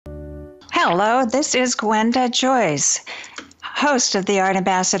Hello, this is Gwenda Joyce, host of the Art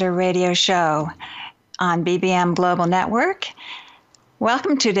Ambassador radio show on BBM Global Network.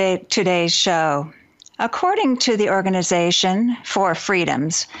 Welcome to today's show. According to the Organization for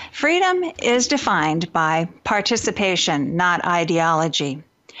Freedoms, freedom is defined by participation, not ideology.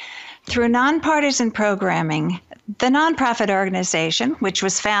 Through nonpartisan programming, the nonprofit organization, which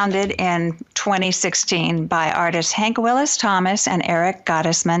was founded in 2016 by artists Hank Willis Thomas and Eric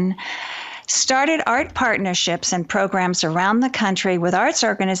Gottesman, started art partnerships and programs around the country with arts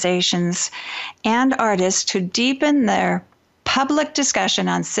organizations and artists to deepen their public discussion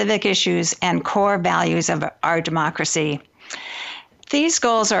on civic issues and core values of our democracy. These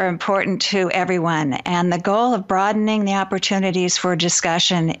goals are important to everyone, and the goal of broadening the opportunities for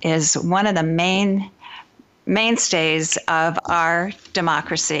discussion is one of the mainstays of our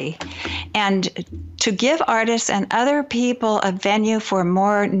democracy. And to give artists and other people a venue for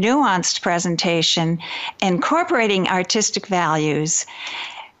more nuanced presentation, incorporating artistic values,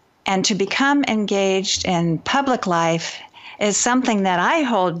 and to become engaged in public life is something that I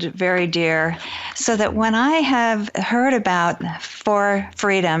hold very dear, so that when I have heard about For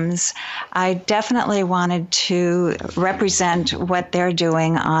Freedoms, I definitely wanted to represent what they're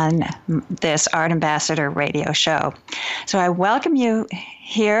doing on this Art Ambassador radio show. So I welcome you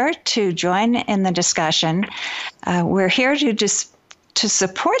here to join in the discussion. We're here to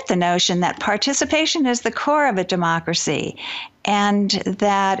support the notion that participation is the core of a democracy, and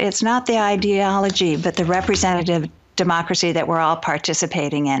that it's not the ideology, but the representative democracy that we're all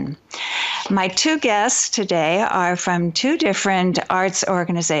participating in. My two guests today are from two different arts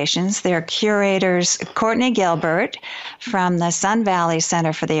organizations. They're curators Courtney Gilbert from the Sun Valley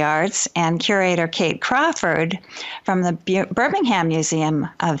Center for the Arts and curator Kate Crawford from the Birmingham Museum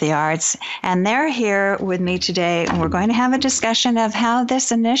of the Arts. And they're here with me today, and we're going to have a discussion of how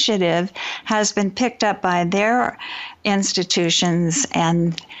this initiative has been picked up by their institutions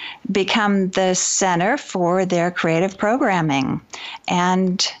and become the center for their creative programming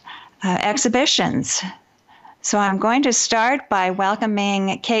and exhibitions. So I'm going to start by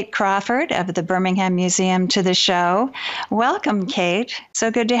welcoming Kate Crawford of the Birmingham Museum to the show. Welcome, Kate.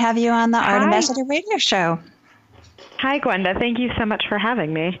 So good to have you on the Art Ambassador radio show. Hi, Gwenda. Thank you so much for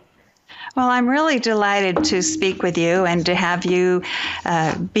having me. Well, I'm really delighted to speak with you and to have you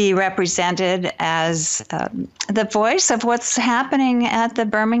be represented as the voice of what's happening at the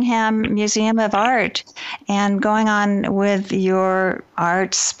Birmingham Museum of Art and going on with your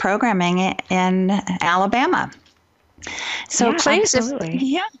arts programming in Alabama. So yeah, please,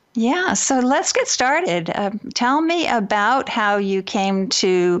 absolutely. So let's get started. Tell me about how you came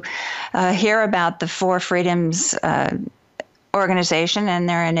to hear about the For Freedoms organization and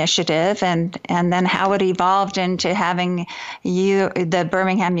their initiative, and then how it evolved into having the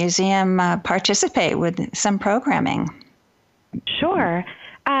Birmingham Museum, participate with some programming. Sure.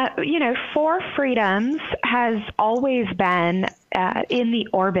 For Freedoms has always been in the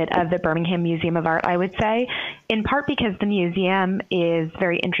orbit of the Birmingham Museum of Art, I would say, in part because the museum is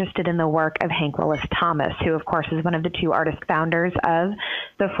very interested in the work of Hank Willis Thomas, who, of course, is one of the two artist founders of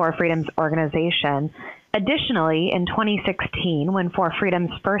the For Freedoms organization. Additionally, in 2016, when For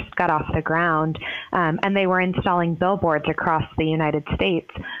Freedoms first got off the ground and they were installing billboards across the United States,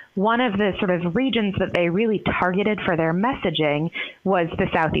 one of the sort of regions that they really targeted for their messaging was the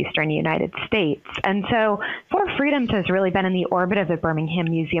southeastern United States. And so For Freedoms has really been in the orbit of the Birmingham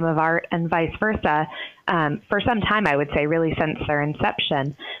Museum of Art and vice versa for some time, I would say, really since their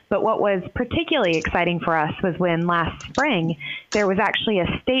inception. But what was particularly exciting for us was when last spring there was actually a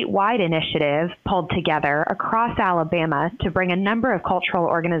statewide initiative pulled together across Alabama to bring a number of cultural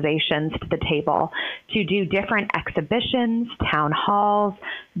organizations to the table to do different exhibitions, town halls,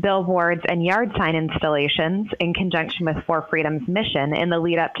 billboards, and yard sign installations in conjunction with For Freedom's mission in the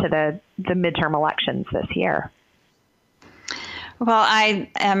lead up to the midterm elections this year. Well, I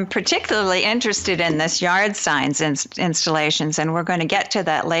am particularly interested in this yard signs installations, and we're going to get to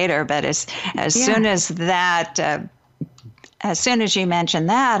that later. But as soon as that, as soon as you mention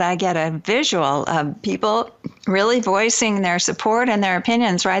that, I get a visual of people really voicing their support and their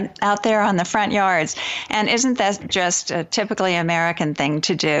opinions right out there on the front yards. And isn't that just a typically American thing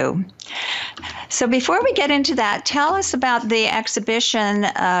to do? So before we get into that, tell us about the exhibition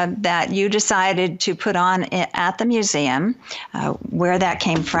that you decided to put on at the museum, where that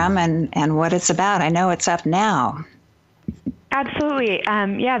came from and what it's about. I know it's up now. Absolutely.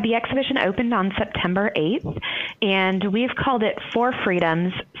 The exhibition opened on September 8th, and we've called it For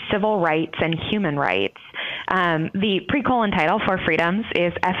Freedoms, Civil Rights and Human Rights. The pre-colon title, For Freedoms,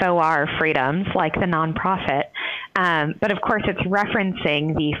 is FOR Freedoms, like the nonprofit. But of course, it's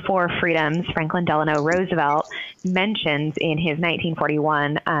referencing the four freedoms Franklin Delano Roosevelt mentions in his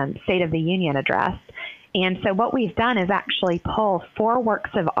 1941 State of the Union address. And so what we've done is actually pull four works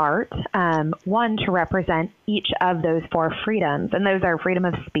of art, one to represent each of those four freedoms. And those are freedom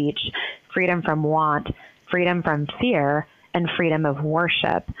of speech, freedom from want, freedom from fear, and freedom of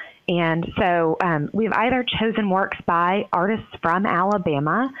worship. And so we've either chosen works by artists from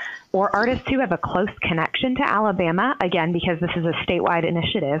Alabama or artists who have a close connection to Alabama, again, because this is a statewide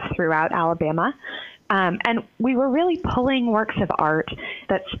initiative throughout Alabama. And we were really pulling works of art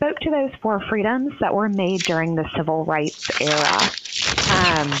that spoke to those four freedoms that were made during the civil rights era.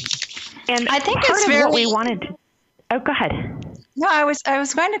 And I think part of what we wanted to... Oh, go ahead. No, I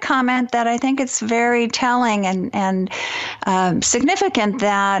was going to comment that I think it's very telling and significant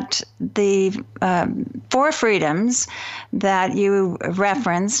that the four freedoms that you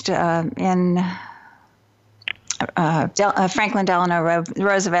referenced in Franklin Delano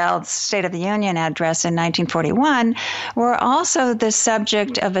Roosevelt's State of the Union address in 1941 were also the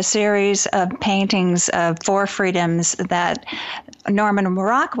subject of a series of paintings of four freedoms that Norman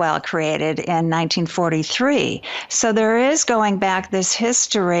Rockwell created in 1943. So there is going back this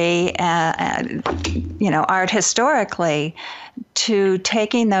history, art historically, to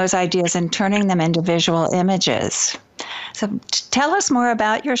taking those ideas and turning them into visual images. So tell us more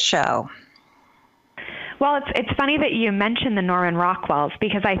about your show. Well, it's funny that you mentioned the Norman Rockwells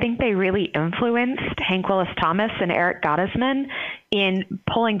because I think they really influenced Hank Willis Thomas and Eric Gottesman in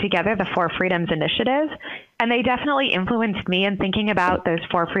pulling together the Four Freedoms Initiative. And they definitely influenced me in thinking about those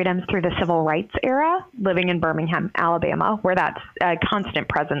four freedoms through the civil rights era, living in Birmingham, Alabama, where that's a constant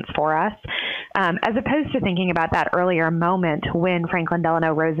presence for us, as opposed to thinking about that earlier moment when Franklin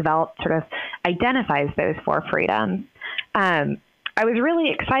Delano Roosevelt sort of identifies those four freedoms. I was really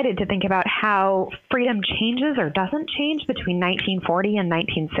excited to think about how freedom changes or doesn't change between 1940 and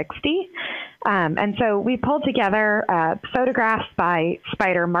 1960. And so we pulled together photographs by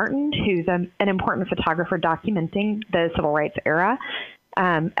Spider Martin, who's an important photographer documenting the civil rights era.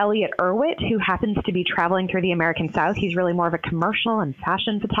 Elliot Erwitt, who happens to be traveling through the American South. He's really more of a commercial and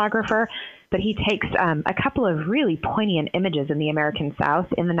fashion photographer, but he takes a couple of really poignant images in the American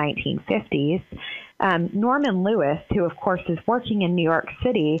South in the 1950s. Norman Lewis, who of course is working in New York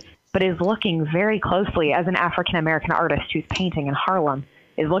City, but is looking very closely as an African-American artist who's painting in Harlem,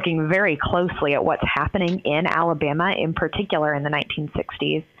 is looking very closely at what's happening in Alabama, in particular in the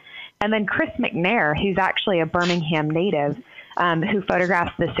 1960s. And then Chris McNair, who's actually a Birmingham native, who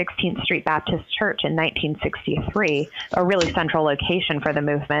photographed the 16th Street Baptist Church in 1963, a really central location for the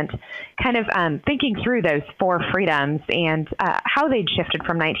movement, kind of thinking through those four freedoms and how they'd shifted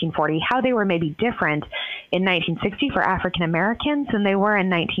from 1940, how they were maybe different in 1960 for African Americans than they were in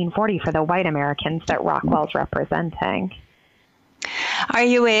 1940 for the white Americans that Rockwell's representing. Are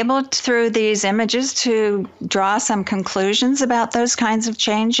you able, through these images, to draw some conclusions about those kinds of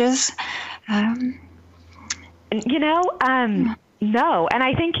changes? No. And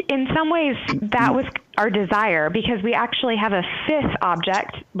I think in some ways that was our desire because we actually have a fifth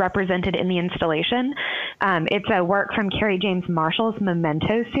object represented in the installation. It's a work from Carrie James Marshall's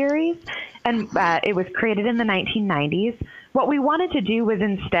Memento series, and it was created in the 1990s. What we wanted to do was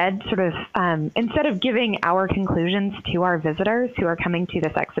instead instead of giving our conclusions to our visitors who are coming to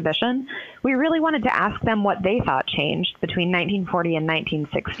this exhibition, we really wanted to ask them what they thought changed between 1940 and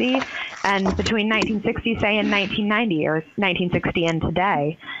 1960 and between 1960, say, and 1990 or 1960 and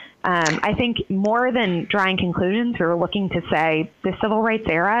today. I think more than drawing conclusions, we were looking to say the civil rights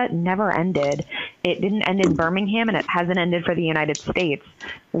era never ended. It didn't end in Birmingham, and it hasn't ended for the United States.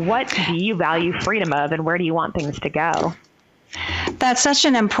 What do you value freedom of, and where do you want things to go? That's such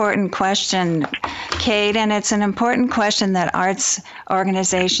an important question, Kate, and it's an important question that arts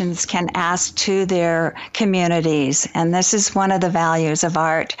organizations can ask to their communities, and this is one of the values of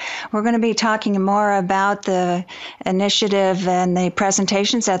art. We're going to be talking more about the initiative and the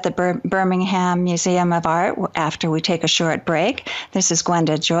presentations at the Birmingham Museum of Art after we take a short break. This is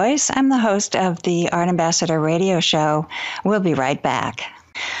Gwenda Joyce. I'm the host of the Art Ambassador Radio Show. We'll be right back.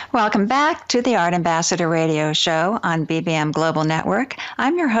 Welcome back to the Art Ambassador Radio Show on BBM Global Network.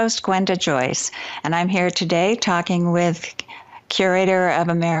 I'm your host, Gwenda Joyce, and I'm here today talking with Curator of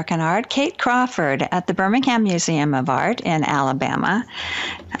American Art, Kate Crawford, at the Birmingham Museum of Art in Alabama.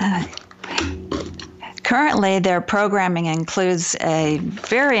 Currently, their programming includes a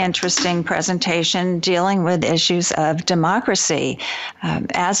very interesting presentation dealing with issues of democracy,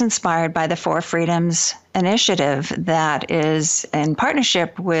 as inspired by the Four Freedoms Initiative that is in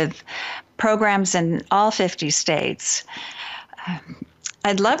partnership with programs in all 50 states.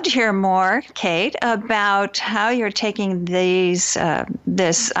 I'd love to hear more, Kate, about how you're taking this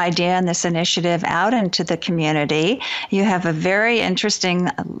idea and this initiative out into the community. You have a very interesting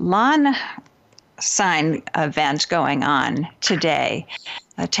lawn sign event going on today.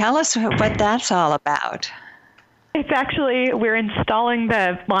 Tell us what that's all about. It's actually, we're installing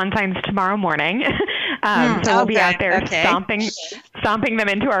the lawn signs tomorrow morning. So we'll be out there stomping them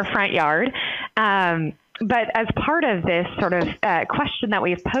into our front yard. But as part of this sort of question that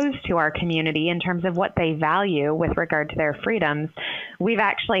we've posed to our community in terms of what they value with regard to their freedoms, we've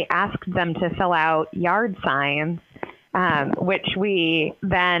actually asked them to fill out yard signs, which we've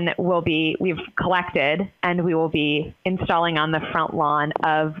collected and we will be installing on the front lawn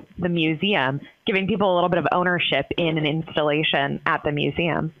of the museum, giving people a little bit of ownership in an installation at the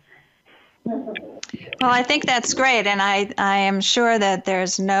museum. Well, I think that's great, and I am sure that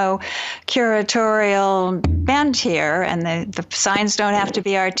there's no curatorial bent here, and the signs don't have to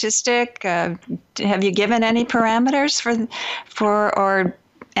be artistic. Have you given any parameters for or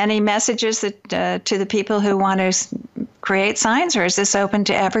any messages that to the people who want to create signs, or is this open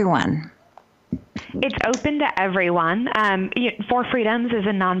to everyone? It's open to everyone. For Freedoms is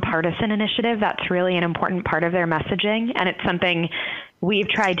a nonpartisan initiative. That's really an important part of their messaging, and it's something we've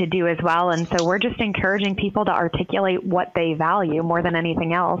tried to do as well. And so we're just encouraging people to articulate what they value more than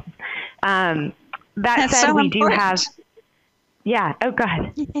anything else. That That's said, so we important. do have. Yeah. Oh, go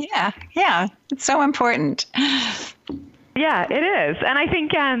ahead. Yeah. It's so important. Yeah, it is. And I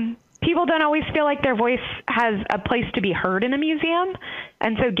think people don't always feel like their voice has a place to be heard in a museum.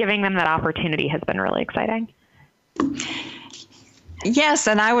 And so giving them that opportunity has been really exciting. Yes,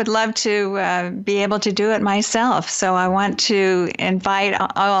 and I would love to be able to do it myself. So I want to invite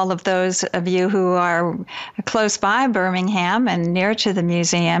all of those of you who are close by Birmingham and near to the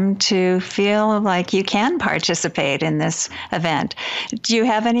museum to feel like you can participate in this event. Do you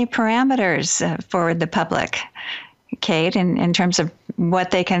have any parameters for the public, Kate, in terms of what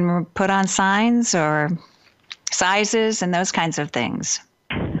they can put on signs or sizes and those kinds of things?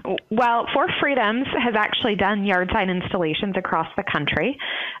 Well, For Freedoms has actually done yard sign installations across the country.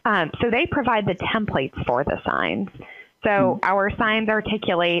 So they provide the templates for the signs. So our signs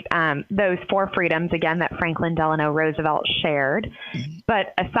articulate those 4 freedoms, again, that Franklin Delano Roosevelt shared.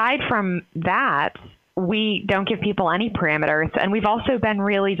 But aside from that, we don't give people any parameters. And we've also been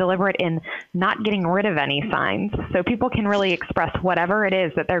really deliberate in not getting rid of any signs. So people can really express whatever it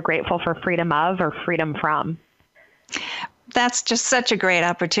is that they're grateful for freedom of or freedom from. That's just such a great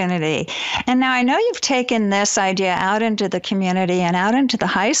opportunity. And now I know you've taken this idea out into the community and out into the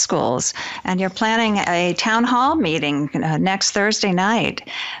high schools, and you're planning a town hall meeting next Thursday night.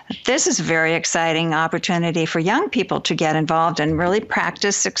 This is a very exciting opportunity for young people to get involved and really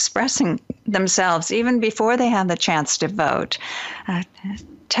practice expressing themselves even before they have the chance to vote.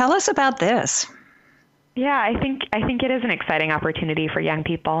 Tell us about this. Yeah, I think it is an exciting opportunity for young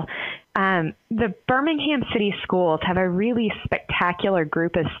people. The Birmingham City Schools have a really spectacular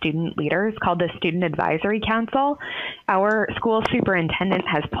group of student leaders called the Student Advisory Council. Our school superintendent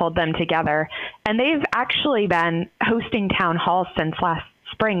has pulled them together, and they've actually been hosting town halls since last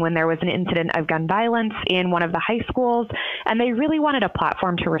spring when there was an incident of gun violence in one of the high schools, and they really wanted a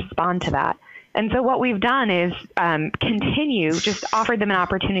platform to respond to that. And so what we've done is just offered them an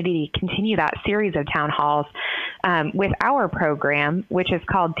opportunity to continue that series of town halls with our program, which is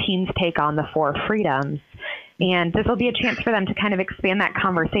called Teens Take on the 4 Freedoms. And this will be a chance for them to kind of expand that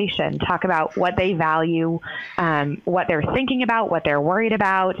conversation, talk about what they value, what they're thinking about, what they're worried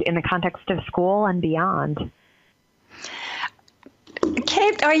about in the context of school and beyond.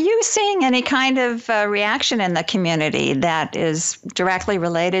 Kate, are you seeing any kind of reaction in the community that is directly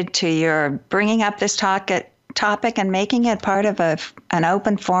related to your bringing up this topic and making it part of an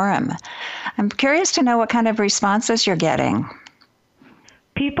open forum? I'm curious to know what kind of responses you're getting.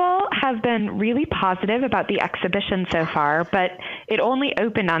 People have been really positive about the exhibition so far, but it only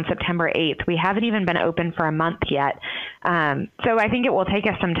opened on September 8th. We haven't even been open for a month yet. So I think it will take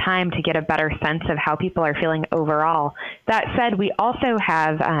us some time to get a better sense of how people are feeling overall. That said, we also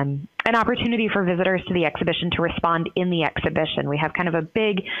have an opportunity for visitors to the exhibition to respond in the exhibition. We have kind of a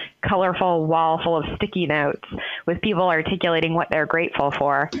big, colorful wall full of sticky notes with people articulating what they're grateful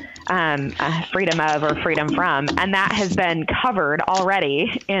for, freedom of or freedom from. And that has been covered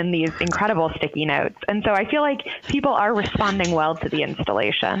already in these incredible sticky notes. And so I feel like people are responding well to the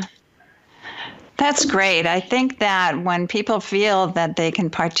installation. That's great. I think that when people feel that they can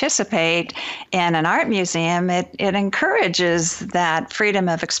participate in an art museum, it encourages that freedom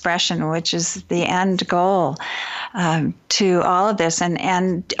of expression, which is the end goal to all of this.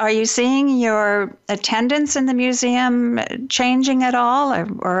 And are you seeing your attendance in the museum changing at all,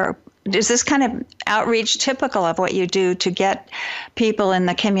 or is this kind of outreach typical of what you do to get people in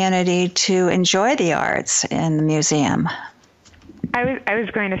the community to enjoy the arts in the museum? I was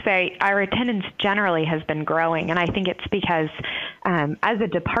going to say our attendance generally has been growing, and I think it's because as a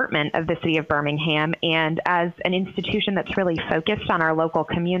department of the city of Birmingham and as an institution that's really focused on our local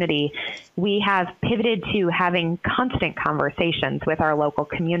community, we have pivoted to having constant conversations with our local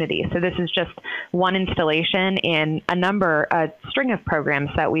community. So this is just one installation in a string of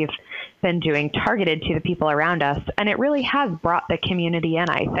programs that we've been doing targeted to the people around us, and it really has brought the community in,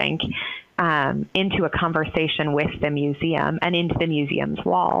 I think. Into a conversation with the museum and into the museum's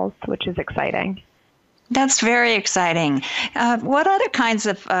walls, which is exciting. That's very exciting. What other kinds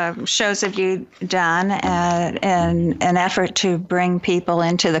of shows have you done in an effort to bring people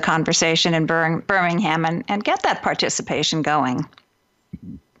into the conversation in Birmingham and get that participation going?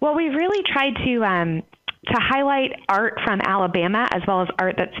 Well, we've really tried to highlight art from Alabama as well as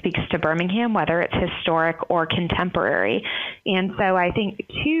art that speaks to Birmingham, whether it's historic or contemporary. And so I think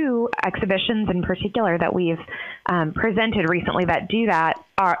two exhibitions in particular that we've presented recently that do that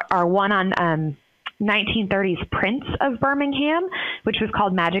are one on 1930s prints of Birmingham, which was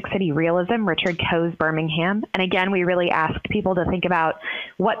called Magic City Realism, Richard Coe's Birmingham. And again, we really asked people to think about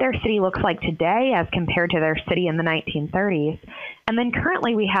what their city looks like today as compared to their city in the 1930s. And then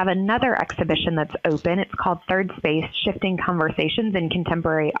currently we have another exhibition that's open. It's called Third Space, Shifting Conversations in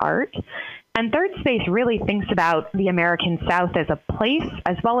Contemporary Art. And Third Space really thinks about the American South as a place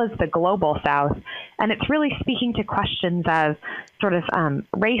as well as the global South. And it's really speaking to questions of sort of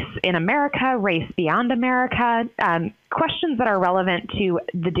race in America, race beyond America, questions that are relevant to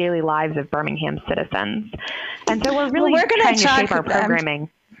the daily lives of Birmingham citizens. And so we're really trying to shape our programming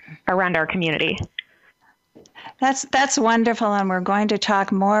around our community. That's wonderful, and we're going to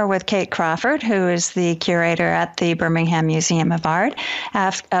talk more with Kate Crawford, who is the curator at the Birmingham Museum of Art,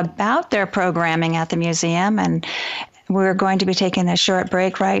 about their programming at the museum, and we're going to be taking a short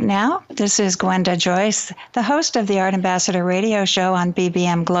break right now. This is Gwenda Joyce, the host of the Art Ambassador radio show on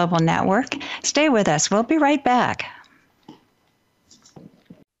BBM Global Network. Stay with us. We'll be right back.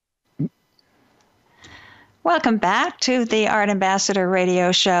 Welcome back to the Art Ambassador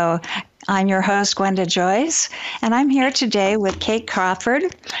radio show. I'm your host, Gwenda Joyce, and I'm here today with Kate Crawford,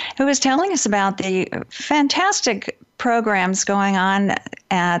 who is telling us about the fantastic programs going on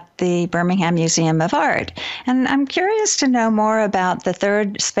at the Birmingham Museum of Art. And I'm curious to know more about the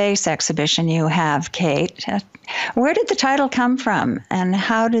Third Space exhibition you have, Kate. Where did the title come from, and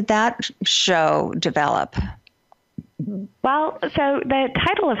how did that show develop? Well, so the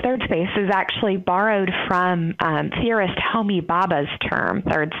title of Third Space is actually borrowed from theorist Homi Bhabha's term,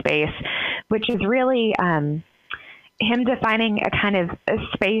 Third Space, which is really him defining a kind of a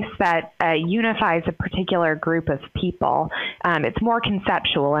space that unifies a particular group of people. It's more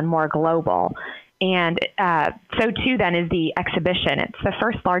conceptual and more global. And so, too, then, is the exhibition. It's the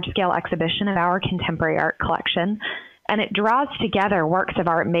first large-scale exhibition of our contemporary art collection. And it draws together works of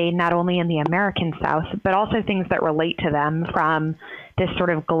art made not only in the American South, but also things that relate to them from this sort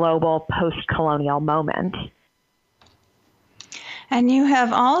of global post-colonial moment. And you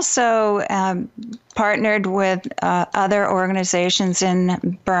have also partnered with other organizations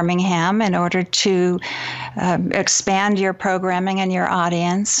in Birmingham in order to expand your programming and your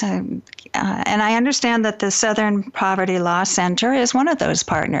audience. And I understand that the Southern Poverty Law Center is one of those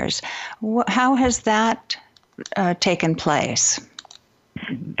partners. How has that taken place?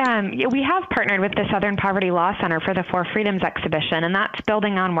 We have partnered with the Southern Poverty Law Center for the Four Freedoms exhibition, and that's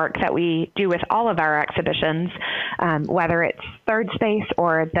building on work that we do with all of our exhibitions, whether it's Third Space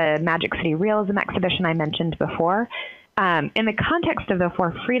or the Magic City Realism exhibition I mentioned before. In the context of the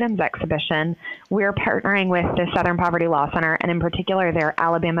Four Freedoms exhibition, we're partnering with the Southern Poverty Law Center, and in particular their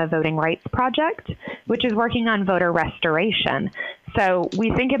Alabama Voting Rights Project, which is working on voter restoration. So we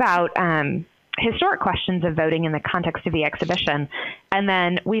think about historic questions of voting in the context of the exhibition. And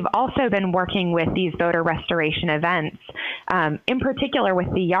then we've also been working with these voter restoration events, in particular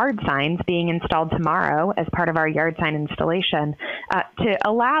with the yard signs being installed tomorrow as part of our yard sign installation, to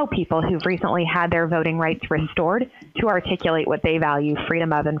allow people who've recently had their voting rights restored to articulate what they value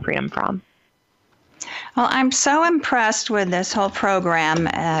freedom of and freedom from. Well, I'm so impressed with this whole program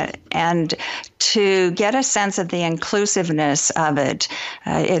and to get a sense of the inclusiveness of it.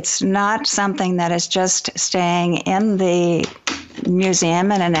 It's not something that is just staying in the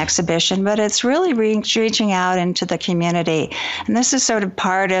museum and an exhibition, but it's really reaching out into the community. And this is sort of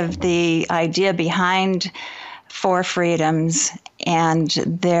part of the idea behind Four Freedoms and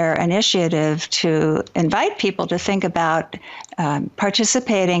their initiative to invite people to think about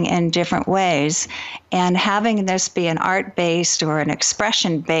participating in different ways and having this be an art-based or an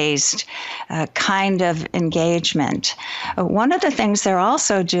expression-based kind of engagement. One of the things they're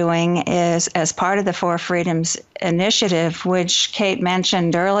also doing is, as part of the Four Freedoms initiative, which Kate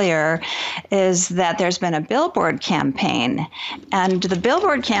mentioned earlier, is that there's been a billboard campaign. And the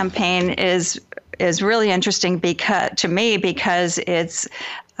billboard campaign is really interesting to me because it's,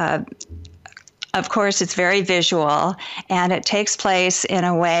 of course, it's very visual, and it takes place in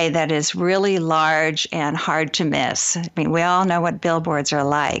a way that is really large and hard to miss. I mean, we all know what billboards are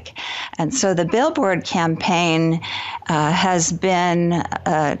like. And so the billboard campaign has been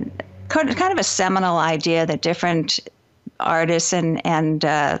kind of a seminal idea that different artists and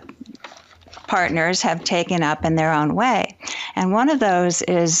partners have taken up in their own way. And one of those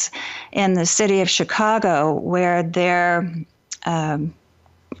is in the city of Chicago, where the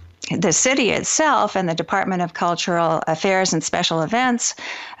city itself and the Department of Cultural Affairs and Special Events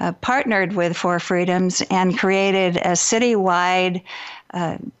partnered with Four Freedoms and created a citywide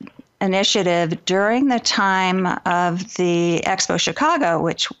initiative during the time of the Expo Chicago,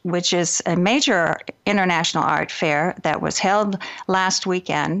 which is a major international art fair that was held last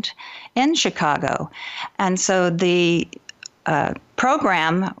weekend in Chicago. And so the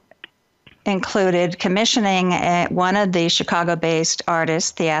program included commissioning one of the Chicago-based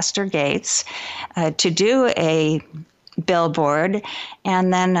artists, Theaster Gates, to do a billboard,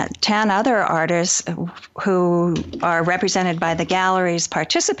 and then 10 other artists who are represented by the galleries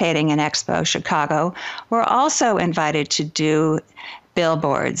participating in Expo Chicago were also invited to do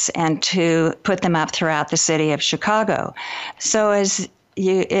billboards and to put them up throughout the city of Chicago. So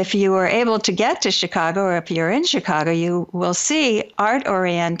if you were able to get to Chicago, or if you're in Chicago, you will see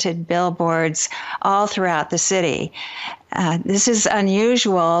art-oriented billboards all throughout the city. This is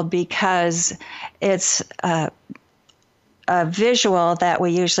unusual because it's a visual that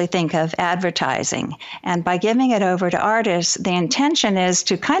we usually think of advertising. And by giving it over to artists, the intention is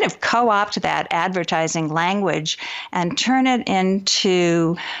to kind of co-opt that advertising language and turn it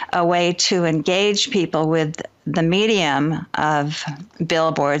into a way to engage people with the medium of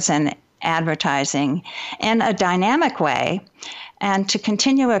billboards and advertising in a dynamic way, and to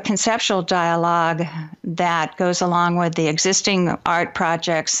continue a conceptual dialogue that goes along with the existing art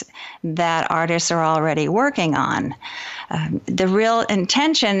projects that artists are already working on. The real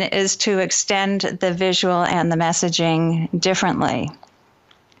intention is to extend the visual and the messaging differently.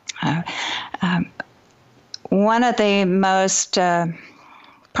 One of the most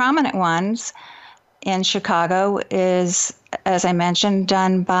prominent ones in Chicago is, as I mentioned,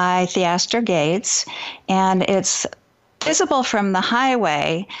 done by Theaster Gates, and it's visible from the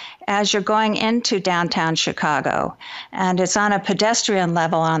highway as you're going into downtown Chicago, and it's on a pedestrian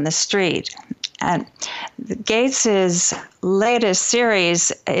level on the street. And Gates's latest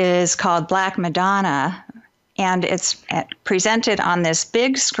series is called Black Madonna, and it's presented on this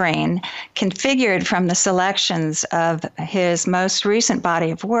big screen, configured from the selections of his most recent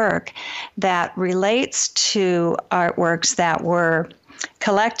body of work that relates to artworks that were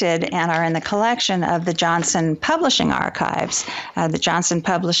collected and are in the collection of the Johnson Publishing Archives. The Johnson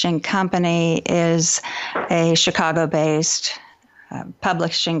Publishing Company is a Chicago-based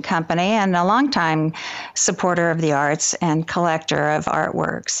publishing company and a longtime supporter of the arts and collector of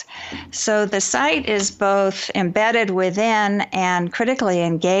artworks. So the site is both embedded within and critically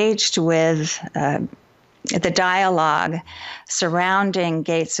engaged with the dialogue surrounding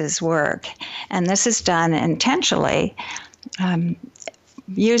Gates's work. And this is done intentionally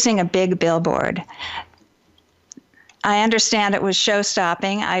using a big billboard. I understand it was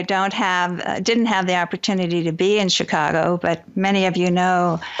show-stopping. I didn't have the opportunity to be in Chicago, but many of you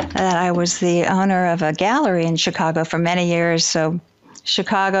know that I was the owner of a gallery in Chicago for many years. So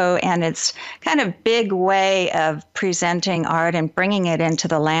Chicago and its kind of big way of presenting art and bringing it into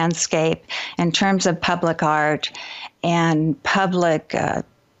the landscape in terms of public art and public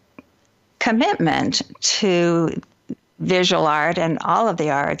commitment to visual art and all of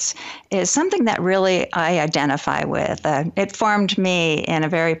the arts is something that really I identify with. It formed me in a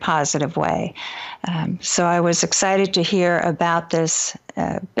very positive way. So I was excited to hear about this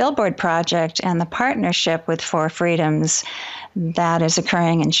billboard project and the partnership with Four Freedoms that is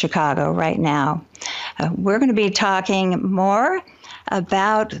occurring in Chicago right now. We're going to be talking more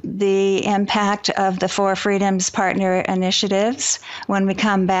about the impact of the Four Freedoms partner initiatives when we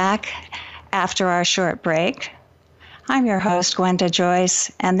come back after our short break. I'm your host, Gwenda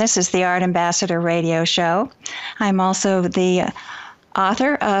Joyce, and this is the Art Ambassador Radio Show. I'm also the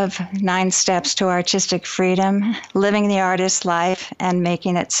author of 9 Steps to Artistic Freedom, Living the Artist's Life and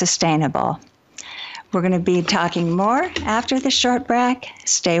Making It Sustainable. We're going to be talking more after the short break.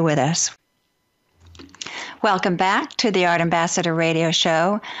 Stay with us. Welcome back to the Art Ambassador Radio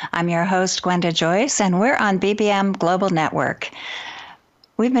Show. I'm your host, Gwenda Joyce, and we're on BBM Global Network.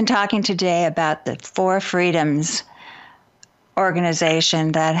 We've been talking today about the 4 Freedoms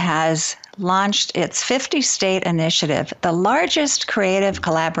organization that has launched its 50-state initiative, the largest creative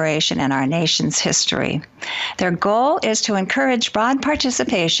collaboration in our nation's history. Their goal is to encourage broad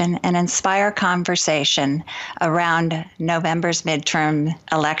participation and inspire conversation around November's midterm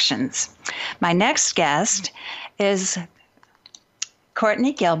elections. My next guest is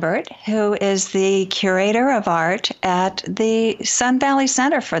Courtney Gilbert, who is the curator of art at the Sun Valley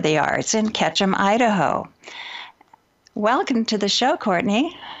Center for the Arts in Ketchum, Idaho. Welcome to the show,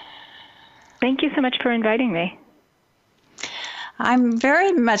 Courtney. Thank you so much for inviting me. I'm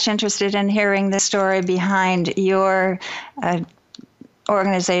very much interested in hearing the story behind your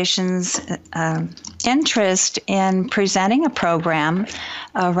organization's interest in presenting a program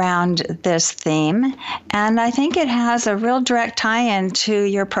around this theme. And I think it has a real direct tie-in to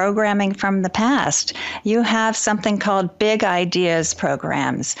your programming from the past. You have something called Big Ideas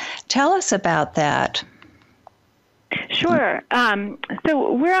programs. Tell us about that. Sure.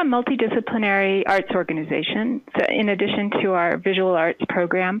 So we're a multidisciplinary arts organization. So in addition to our visual arts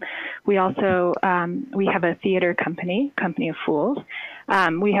program, we also we have a theater company of Fools.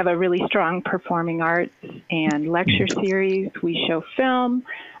 We have a really strong performing arts and lecture series. We show film,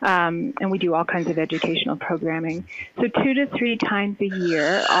 and we do all kinds of educational programming. So 2 to 3 times a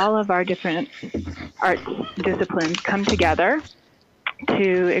year, all of our different arts disciplines come together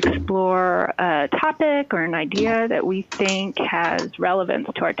to explore a topic or an idea that we think has relevance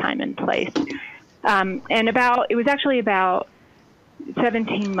to our time and place. It was actually about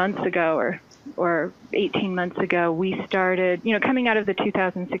 17 months ago or 18 months ago, we started, coming out of the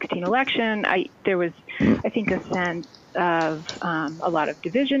 2016 election, there was, I think, a sense of a lot of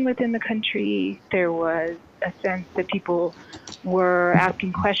division within the country. There was a sense that people were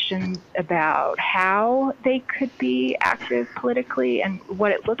asking questions about how they could be active politically and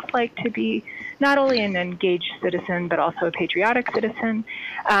what it looks like to be not only an engaged citizen, but also a patriotic citizen.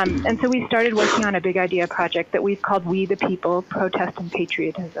 And so we started working on a big idea project that we've called We the People, Protest and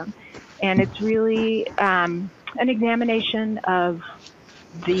Patriotism. And it's really an examination of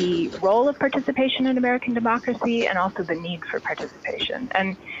the role of participation in American democracy and also the need for participation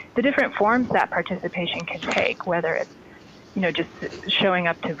and the different forms that participation can take, whether it's just showing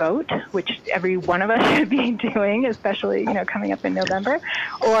up to vote, which every one of us should be doing, especially, coming up in November,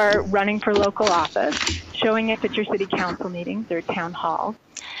 or running for local office, showing up at your city council meetings or town halls.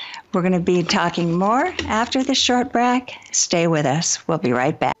 We're going to be talking more after this short break. Stay with us. We'll be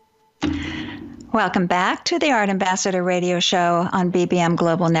right back. Welcome back to the Art Ambassador Radio Show on BBM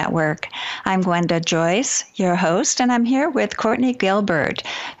Global Network. I'm Gwenda Joyce, your host, and I'm here with Courtney Gilbert,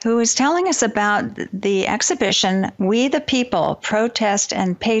 who is telling us about the exhibition We the People, Protest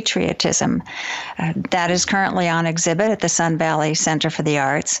and Patriotism that is currently on exhibit at the Sun Valley Center for the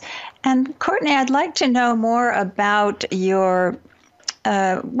Arts. And Courtney, I'd like to know more about your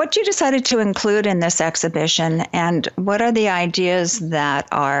what you decided to include in this exhibition, and what are the ideas that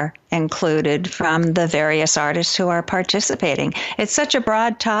are included from the various artists who are participating? It's such a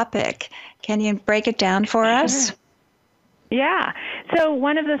broad topic. Can you break it down for us? Yeah. So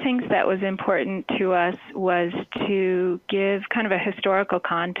one of the things that was important to us was to give kind of a historical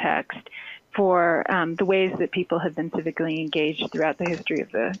context for the ways that people have been civically engaged throughout the history of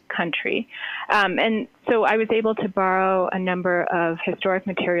the country. And so I was able to borrow a number of historic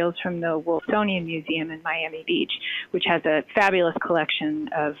materials from the Wilsonian Museum in Miami Beach, which has a fabulous collection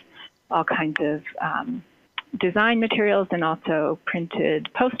of all kinds of design materials and also printed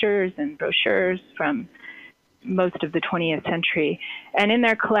posters and brochures from most of the 20th century. And in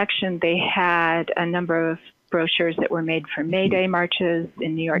their collection, they had a number of brochures that were made for May Day marches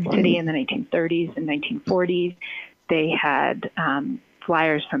in New York City in the 1930s and 1940s. They had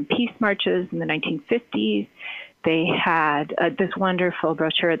flyers from peace marches in the 1950s. They had this wonderful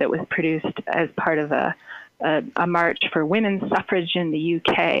brochure that was produced as part of a march for women's suffrage in the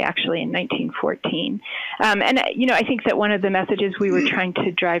UK, actually in 1914. I think that one of the messages we were trying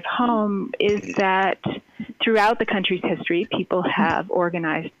to drive home is that throughout the country's history, people have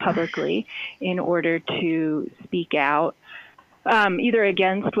organized publicly in order to speak out either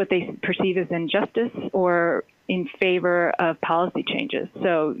against what they perceive as injustice or in favor of policy changes.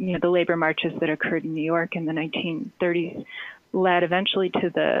 So, the labor marches that occurred in New York in the 1930s led eventually to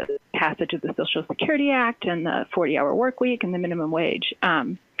the passage of the Social Security Act and the 40-hour work week and the minimum wage.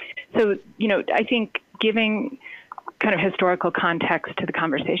 So, I think giving kind of historical context to the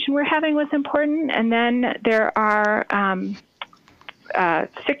conversation we're having was important. And then there are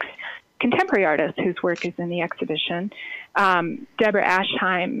 6 contemporary artists whose work is in the exhibition. Deborah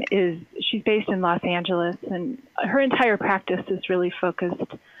Ashheim she's based in Los Angeles, and her entire practice is really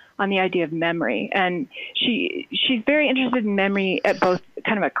focused on the idea of memory. And she's very interested in memory at both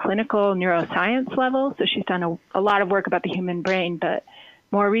kind of a clinical neuroscience level. So she's done a lot of work about the human brain, but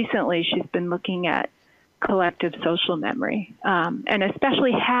more recently she's been looking at collective social memory, and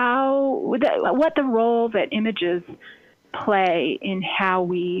especially what the role that images play in how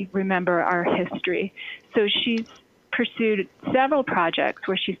we remember our history. So she's pursued several projects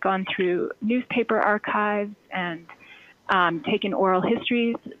where she's gone through newspaper archives and taken oral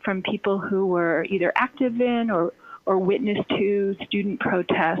histories from people who were either active in or witness to student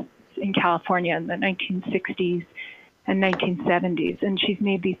protests in California in the 1960s and 1970s. And she's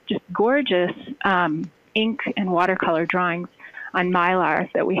made these just gorgeous ink and watercolor drawings on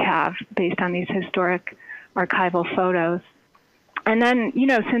mylar that we have based on these historic archival photos. And then,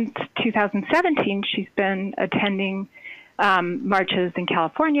 since 2017, she's been attending marches in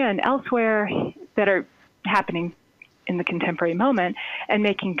California and elsewhere that are happening in the contemporary moment and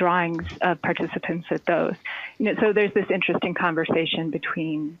making drawings of participants at those. So there's this interesting conversation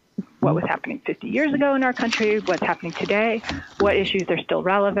between what was happening 50 years ago in our country, what's happening today, what issues are still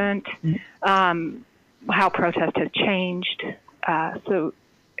relevant, how protest has changed. So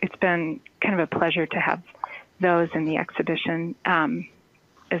it's been kind of a pleasure to have those in the exhibition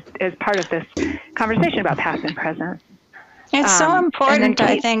as part of this conversation about past and present. It's so important,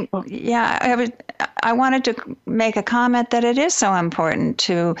 I think. Yeah, I wanted to make a comment that it is so important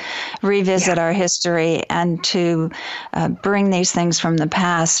to revisit our history and to bring these things from the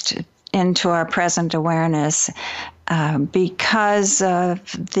past into our present awareness. Because of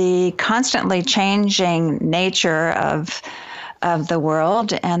the constantly changing nature of the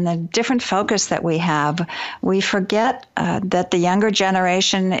world and the different focus that we have, we forget that the younger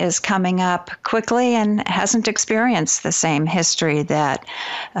generation is coming up quickly and hasn't experienced the same history that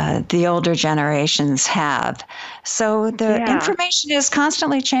the older generations have. So the information is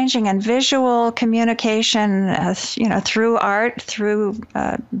constantly changing, and visual communication, through art, through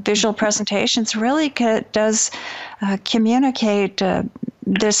visual presentations, really does communicate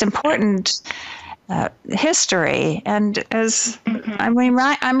this important history. And as I'm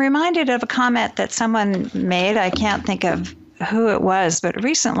reminded of a comment that someone made, I can't think of who it was, but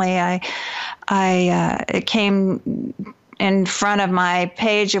recently it came in front of my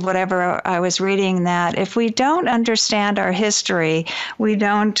page of whatever I was reading, that if we don't understand our history, we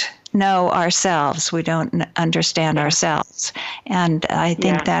don't know ourselves, we don't understand ourselves. And I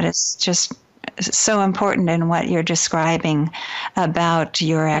think that is just so important in what you're describing about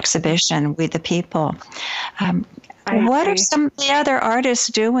your exhibition, We the People. What are some of the other artists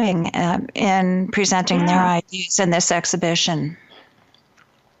doing in presenting their ideas in this exhibition?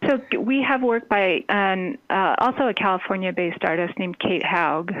 So we have work by also a California-based artist named Kate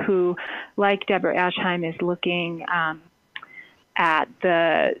Haug, who, like Deborah Ashheim, is looking at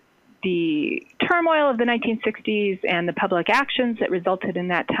the turmoil of the 1960s and the public actions that resulted in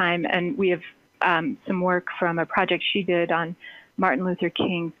that time. And we have some work from a project she did on Martin Luther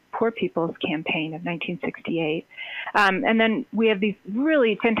King's Poor People's Campaign of 1968. And then we have these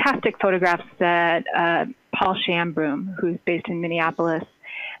really fantastic photographs that Paul Shambroom, who's based in Minneapolis,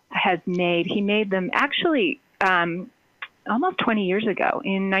 has made. He made them actually almost 20 years ago.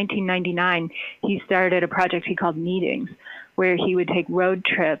 In 1999, he started a project he called Meetings, where he would take road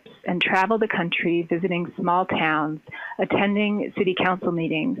trips and travel the country, visiting small towns, attending city council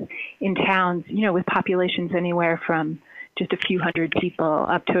meetings in towns, with populations anywhere from just a few hundred people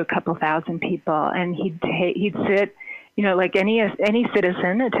up to a couple thousand people. And he'd sit, like any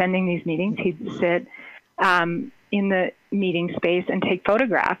citizen attending these meetings, he'd sit in the meeting space and take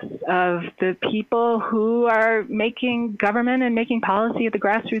photographs of the people who are making government and making policy at the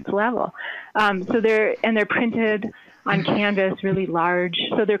grassroots level. So they're printed on canvas, really large.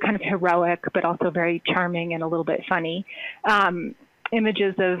 So they're kind of heroic, but also very charming and a little bit funny.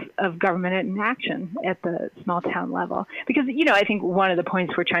 Images of government in action at the small town level. Because, I think one of the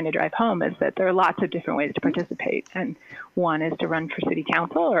points we're trying to drive home is that there are lots of different ways to participate. And one is to run for city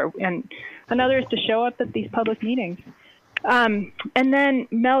council, and another is to show up at these public meetings. And then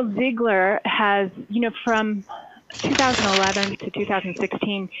Mel Ziegler has, from 2011 to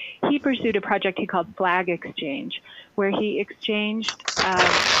 2016, he pursued a project he called Flag Exchange, where he exchanged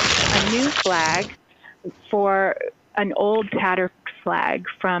a new flag for an old tattered flag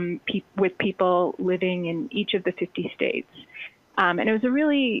with people living in each of the 50 states. And it was a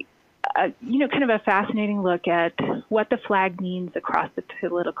really, kind of a fascinating look at what the flag means across the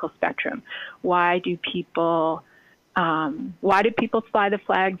political spectrum. Why do people fly the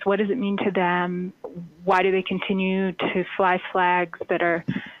flags? What does it mean to them? Why do they continue to fly flags that are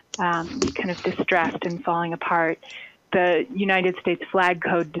kind of distressed and falling apart? The United States Flag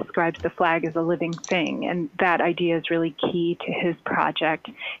Code describes the flag as a living thing, and that idea is really key to his project.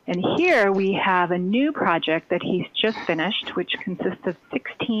 And here we have a new project that he's just finished, which consists of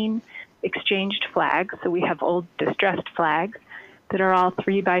 16 exchanged flags. So we have old distressed flags that are all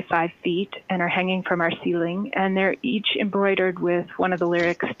 3 by 5 feet and are hanging from our ceiling, and they're each embroidered with one of the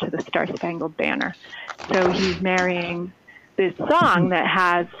lyrics to the Star-Spangled Banner. So he's marrying this song that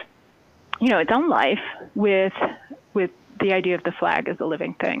has, its own life with the idea of the flag as a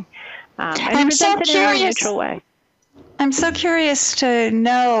living thing. And I'm so curious. In a very neutral way. I'm so curious to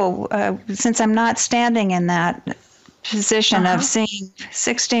know, since I'm not standing in that position of seeing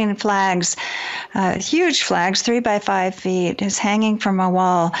 16 flags, huge flags, 3 by 5 feet, is hanging from a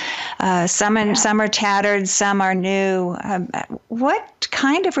wall. Some are tattered, some are new. What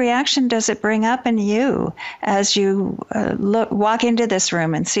kind of reaction does it bring up in you as you walk into this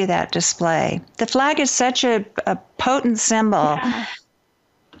room and see that display? The flag is such a potent symbol. Yeah.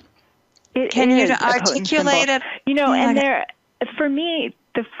 Can you articulate it? And there, for me,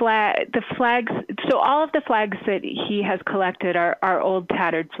 the flags, so all of the flags that he has collected are old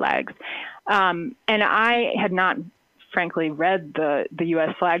tattered flags. And I had not, frankly, read the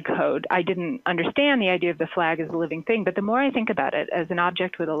U.S. Flag Code. I didn't understand the idea of the flag as a living thing. But the more I think about it as an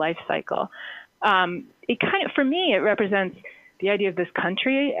object with a life cycle, it kind of, for me, it represents the idea of this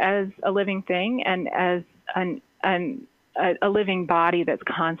country as a living thing and as a living body that's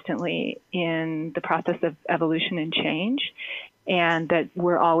constantly in the process of evolution and change, and that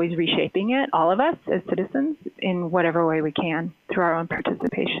we're always reshaping it, all of us as citizens, in whatever way we can through our own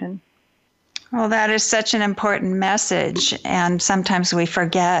participation. Well, that is such an important message, and sometimes we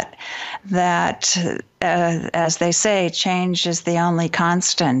forget that, as they say, change is the only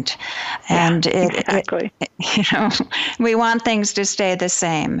constant, and exactly. We want things to stay the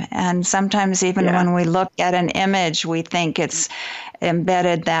same, and sometimes even when we look at an image, we think it's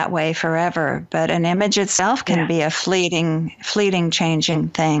embedded that way forever, but an image itself can be a fleeting, changing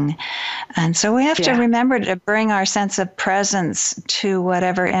thing, and so we have to remember to bring our sense of presence to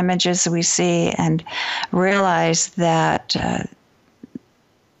whatever images we see and realize that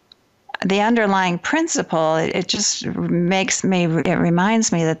the underlying principle, it reminds me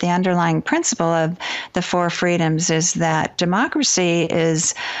that the underlying principle of the four freedoms is that democracy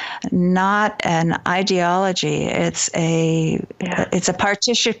is not an ideology. It's a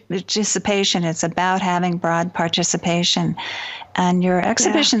participation. It's about having broad participation. And your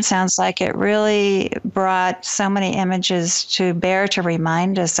exhibition sounds like it really brought so many images to bear to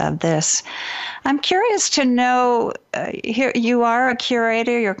remind us of this. I'm curious to know, here you are a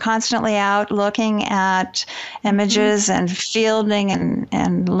curator, you're constantly out looking at images and fielding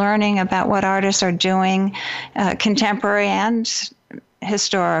and learning about what artists are doing, contemporary and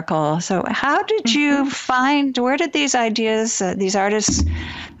historical. So how did you where did these ideas, these artists'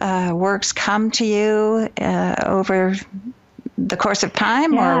 works come to you over the course of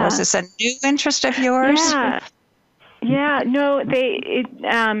time, or was this a new interest of yours? No,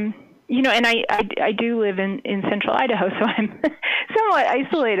 and I do live in central Idaho, so I'm somewhat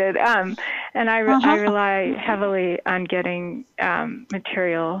isolated, and I rely heavily on getting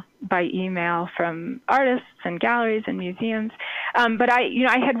material by email from artists and galleries and museums. But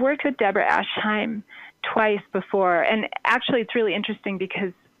I had worked with Deborah Ashheim twice before, and actually it's really interesting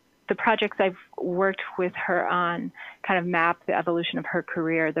because the projects I've worked with her on kind of map the evolution of her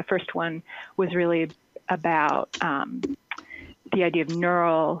career. The first one was really about the idea of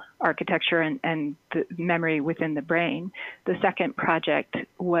neural architecture and the memory within the brain. The second project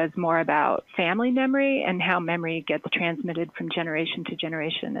was more about family memory and how memory gets transmitted from generation to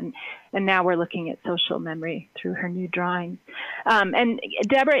generation. And now we're looking at social memory through her new drawings. And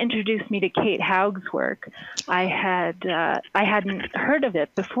Deborah introduced me to Kate Haug's work. I hadn't heard of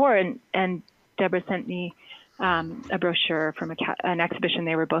it before, and Deborah sent me a brochure from an exhibition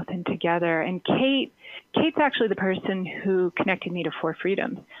they were both in together. And Kate's actually the person who connected me to Four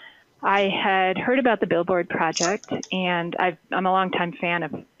Freedoms. I had heard about the Billboard Project, and I'm a longtime fan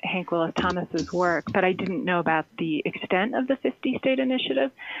of Hank Willis Thomas's work, but I didn't know about the extent of the 50 State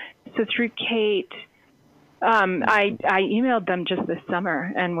Initiative. So through Kate, I emailed them just this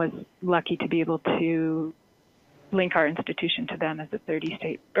summer and was lucky to be able to link our institution to them as a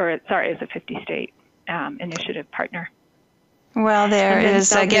 50-state initiative partner. Well, there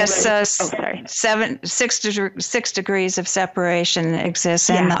is, I guess, six degrees of separation exists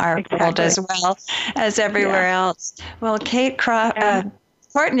in the art world as well as everywhere else. Well,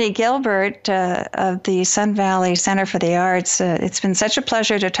 Courtney Gilbert of the Sun Valley Center for the Arts, it's been such a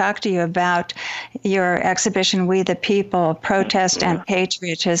pleasure to talk to you about your exhibition, We the People, Protest and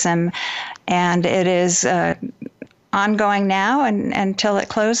Patriotism. And it is ongoing now and until it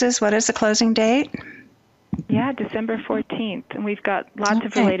closes. What is the closing date? Yeah, December 14th. And we've got lots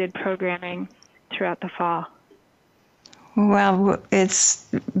of related programming throughout the fall. Well, it's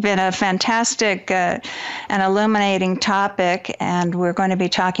been a fantastic and illuminating topic, and we're going to be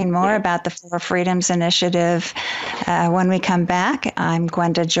talking more about the Four Freedoms Initiative when we come back. I'm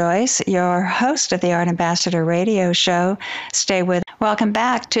Gwenda Joyce, your host of the Art Ambassador Radio Show. Stay with. Welcome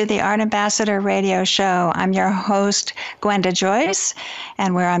back to the Art Ambassador Radio Show. I'm your host, Gwenda Joyce,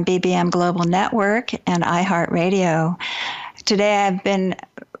 and we're on BBM Global Network and iHeartRadio. Today I've been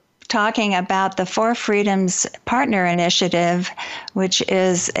talking about the Four Freedoms Partner Initiative, which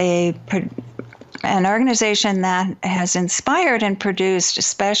is an organization that has inspired and produced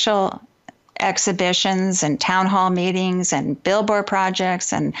special exhibitions and town hall meetings and billboard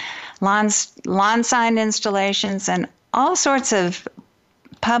projects and lawn sign installations and all sorts of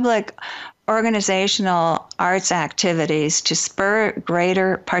public organizational arts activities to spur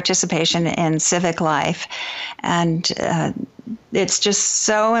greater participation in civic life. And it's just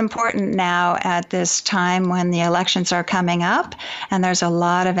so important now at this time when the elections are coming up, and there's a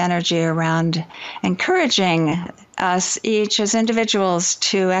lot of energy around encouraging us each as individuals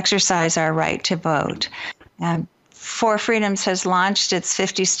to exercise our right to vote. Four Freedoms has launched its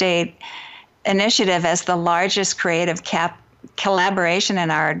 50-state initiative as the largest creative collaboration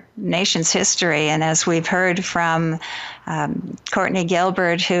in our nation's history. And as we've heard from Courtney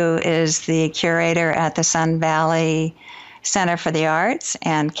Gilbert, who is the curator at the Sun Valley Center for the Arts,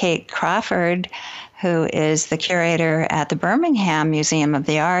 and Kate Crawford, who is the curator at the Birmingham Museum of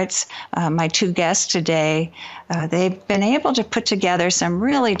the Arts, my two guests today, they've been able to put together some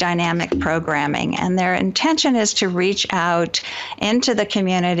really dynamic programming, and their intention is to reach out into the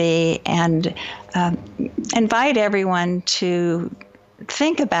community and invite everyone to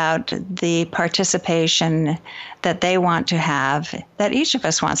think about the participation that they want to have, that each of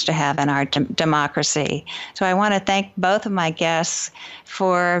us wants to have in our democracy. So I want to thank both of my guests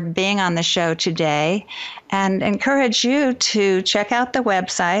for being on the show today and encourage you to check out the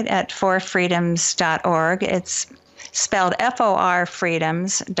website at fourfreedoms.org. It's spelled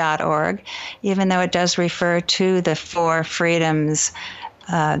forfreedoms.org, even though it does refer to the four freedoms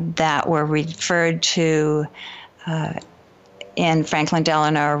that were referred to in Franklin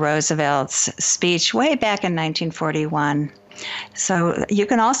Delano Roosevelt's speech way back in 1941. So you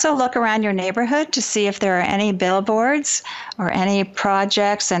can also look around your neighborhood to see if there are any billboards or any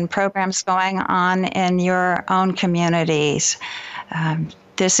projects and programs going on in your own communities.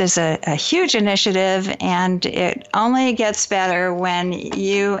 This is a huge initiative, and it only gets better when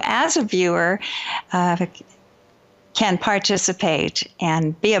you, as a viewer, can participate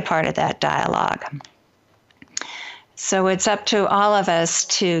and be a part of that dialogue. So it's up to all of us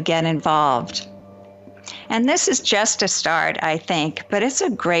to get involved. And this is just a start, I think, but it's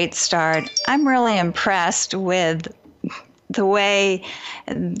a great start. I'm really impressed with the way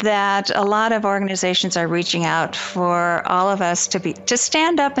that a lot of organizations are reaching out for all of us to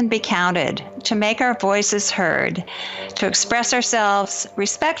stand up and be counted, to make our voices heard, to express ourselves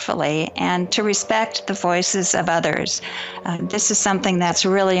respectfully, and to respect the voices of others. This is something that's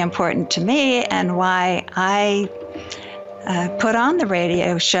really important to me, and why I put on the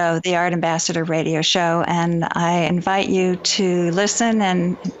radio show, the Art Ambassador Radio Show, and I invite you to listen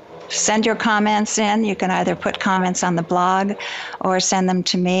and send your comments in. You can either put comments on the blog or send them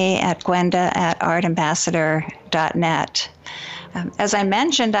to me at gwenda@artambassador.net. As I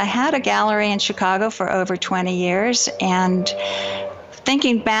mentioned, I had a gallery in Chicago for over 20 years, and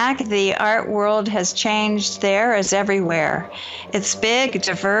thinking back, the art world has changed there as everywhere. It's big,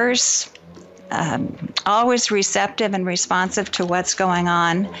 diverse, always receptive and responsive to what's going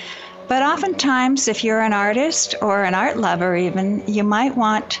on. But oftentimes, if you're an artist or an art lover even, you might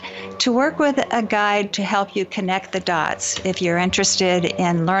want to work with a guide to help you connect the dots if you're interested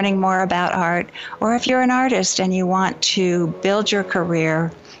in learning more about art, or if you're an artist and you want to build your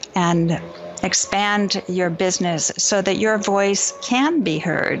career and expand your business so that your voice can be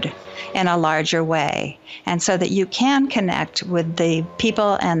heard in a larger way, and so that you can connect with the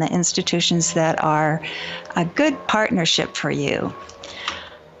people and the institutions that are a good partnership for you.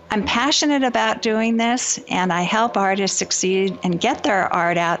 I'm passionate about doing this, and I help artists succeed and get their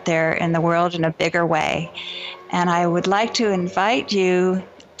art out there in the world in a bigger way. And I would like to invite you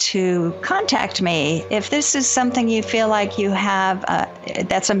to contact me if this is something you feel like you have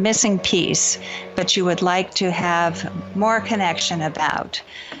that's a missing piece, but you would like to have more connection about.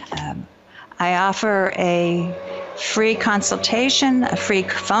 I offer a free consultation, a free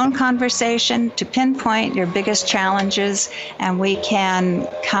phone conversation to pinpoint your biggest challenges, and we can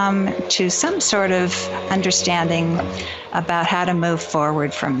come to some sort of understanding about how to move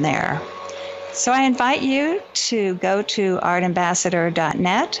forward from there. So I invite you to go to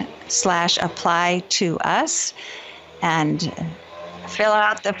artambassador.net/apply to us and fill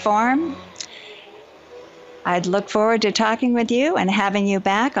out the form. I'd look forward to talking with you and having you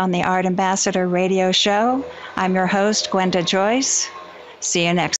back on the Art Ambassador Radio Show. I'm your host, Gwenda Joyce. See you next